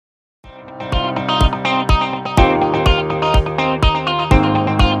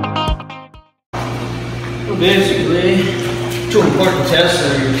Basically, two important tests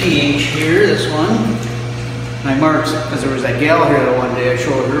are your pH here, this one. I marked, because there was that gal here that one day I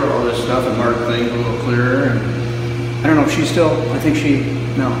showed her all this stuff and marked things a little clearer. And I don't know if she's still, I think she,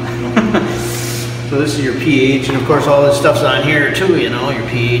 no. So this is your pH, and of course all this stuff's on here too, you know, your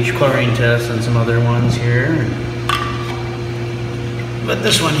pH, chlorine test, and some other ones here. But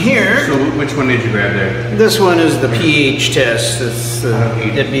this one here. So which one did you grab there? This one is the pH test. It's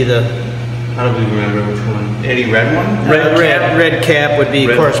it'd be the. I don't even remember which one. Any red one? Red cap would be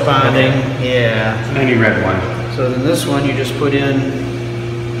red, corresponding. Okay. Yeah. Any red one. So then this one you just put in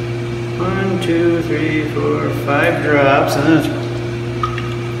 1, 2, 3, 4, 5 drops, and then it's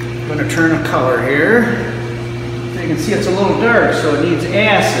going to turn a color here. You can see it's a little dark, so it needs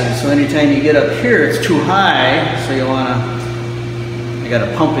acid. So anytime you get up here, it's too high. So you want to. You got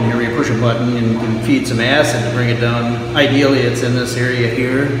a pump in here where you push a button and feed some acid to bring it down. Ideally, it's in this area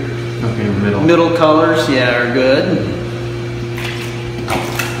here. Okay, middle. Middle colors, yeah, are good.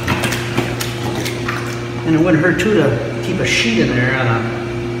 And it wouldn't hurt too to keep a sheet in there on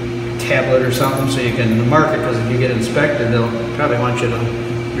a tablet or something so you can mark it, because if you get inspected, they'll probably want you to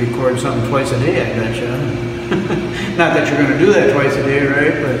record something twice a day, I bet you. Not that you're going to do that twice a day,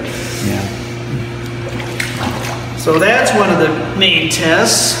 right? But yeah. So that's one of the main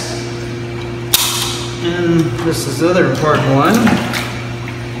tests. And this is the other important one.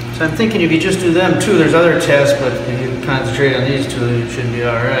 So I'm thinking if you just do them two, there's other tests, but if you concentrate on these two, it should be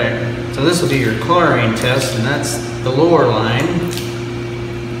all right. So this will be your chlorine test, and that's the lower line.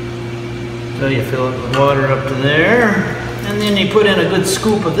 So you fill it with water up to there, and then you put in a good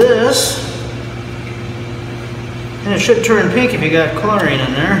scoop of this, and it should turn pink if you got chlorine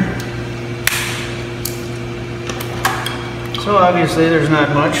in there. So obviously there's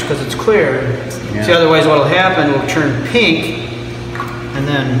not much because it's clear. Yeah. See, otherwise what'll happen, it'll turn pink, and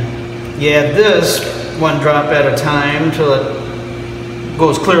then you add this 1 drop at a time till it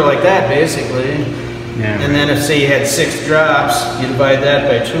goes clear like that, basically. Yeah, and then if, say, you had 6 drops, you divide that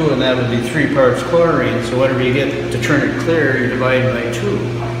by 2, and that would be 3 parts chlorine. So whatever you get to turn it clear, you divide by 2.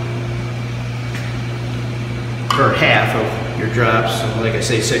 For half of your drops. So like I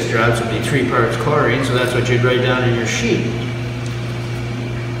say, 6 drops would be 3 parts chlorine, so that's what you'd write down in your sheet.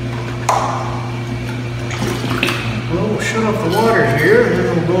 Well, we'll shut off the water here, and then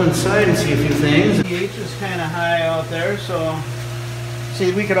we'll go inside and see a few things. The pH is kind of high out there, so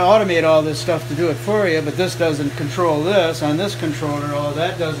see, we could automate all this stuff to do it for you, but this doesn't control this. On this controller, all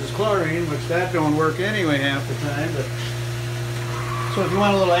that does is chlorine, which that don't work anyway half the time. But so if you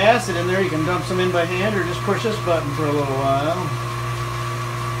want a little acid in there, you can dump some in by hand or just push this button for a little while.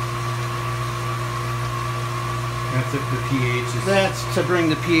 That's if the pH is... That's to bring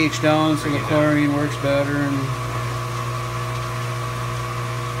the pH down so the chlorine works better. And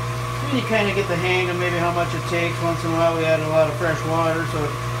you kind of get the hang of maybe how much it takes. Once in a while we add a lot of fresh water, so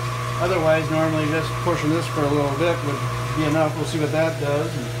otherwise normally just pushing this for a little bit would be enough. We'll see what that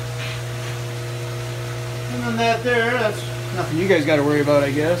does. And then that there, that's nothing you guys got to worry about,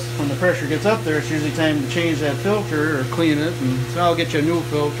 I guess. When the pressure gets up there, it's usually time to change that filter or clean it. And so I'll get you a new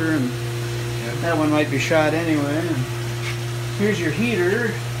filter, and that one might be shot anyway. And here's your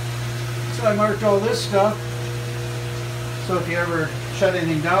heater. So I marked all this stuff. So if you ever shut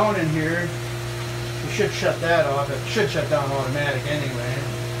anything down in here, you should shut that off. It should shut down automatic anyway.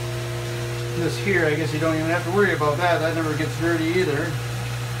 This here, I guess you don't even have to worry about that. That never gets dirty either.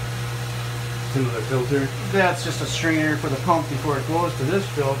 Another filter? That's just a strainer for the pump before it goes to this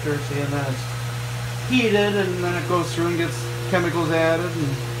filter. See, and then it's heated, and then it goes through and gets chemicals added.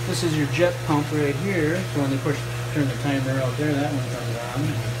 And this is your jet pump right here. So when they turn the timer out there, that one comes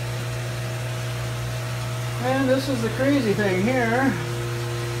on. And this is the crazy thing here.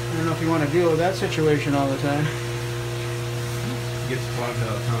 I don't know if you want to deal with that situation all the time. It gets plugged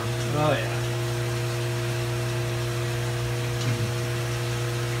up, huh? Oh yeah.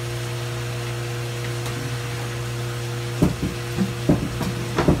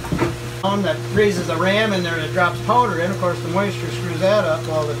 That raises the ram in there that drops powder in. Of course, the moisture screws that up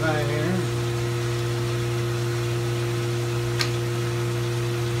all the time here.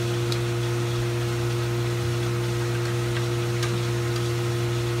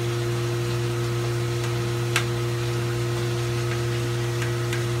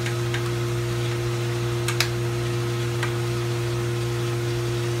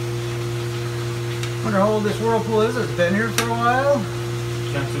 Wonder how old this whirlpool is. It's been here for a while.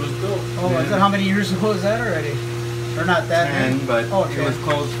 Since it was built. Oh, is that, how many years ago is that already? Or not that 10, many? but oh, it was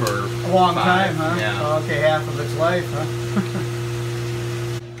closed for a long 5, time, huh? Yeah. Oh, okay, half of its life, huh?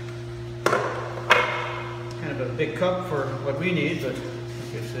 Kind of a big cup for what we need, but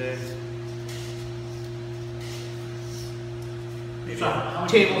like I say. maybe a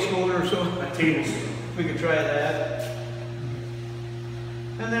tablespoon or so. A tablespoon. We could try that.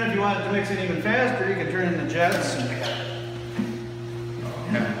 And then if you wanted to mix it even faster, you could turn in the jets. And Oh,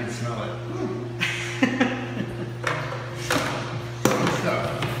 yeah, I can smell it.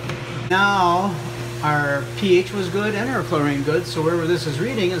 now, our pH was good and our chlorine good, so wherever this is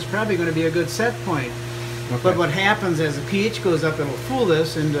reading is probably going to be a good set point. Okay. But what happens as the pH goes up, it'll fool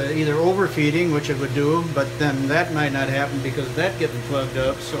this into either overfeeding, which it would do, but then that might not happen because of that getting plugged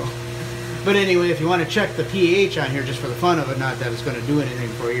up. So, but anyway, if you want to check the pH on here just for the fun of it, not that it's going to do anything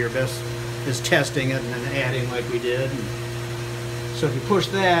for you, your best is testing it and then adding like we did. So if you push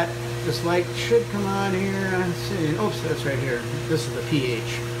that, this light should come on here. Let's see. Oops, that's right here. This is the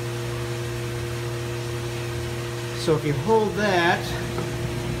pH. So if you hold that,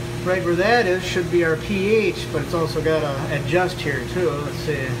 right where that is should be our pH, but it's also got to adjust here too. Let's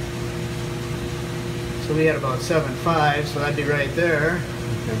see. So we had about 7.5, so that'd be right there.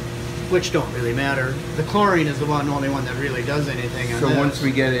 Okay. Which don't really matter. The chlorine is the only one that really does anything on so this. Once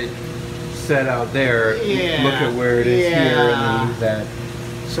we get it set out there, yeah, look at where it is here and then use that.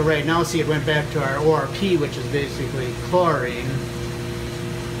 So right now, see, it went back to our ORP, which is basically chlorine.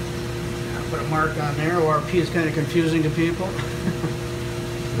 I'll put a mark on there. ORP is kind of confusing to people.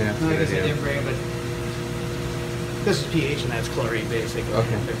 Yeah, I guess I did bring, but this is pH and that's chlorine basically.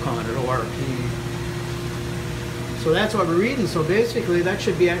 Okay. They're calling it ORP. So that's what we're reading. So basically that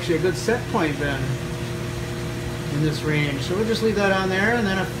should be actually a good set point then in this range. So we'll just leave that on there, and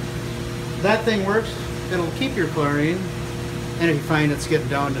then if that thing works, it'll keep your chlorine. And if you find it's getting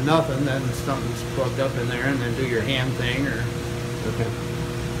down to nothing, then something's plugged up in there, and then do your hand thing or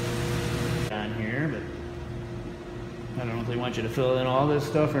on here. But I don't know if they want you to fill in all this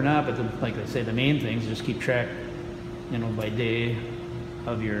stuff or not, but like I say, the main things, just keep track, you know, by day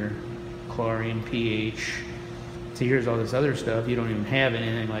of your chlorine, pH. See, here's all this other stuff. You don't even have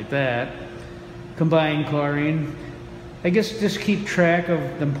anything like that. Combined chlorine. I guess just keep track of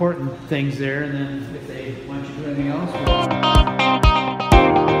the important things there, and then if they want you to do anything else,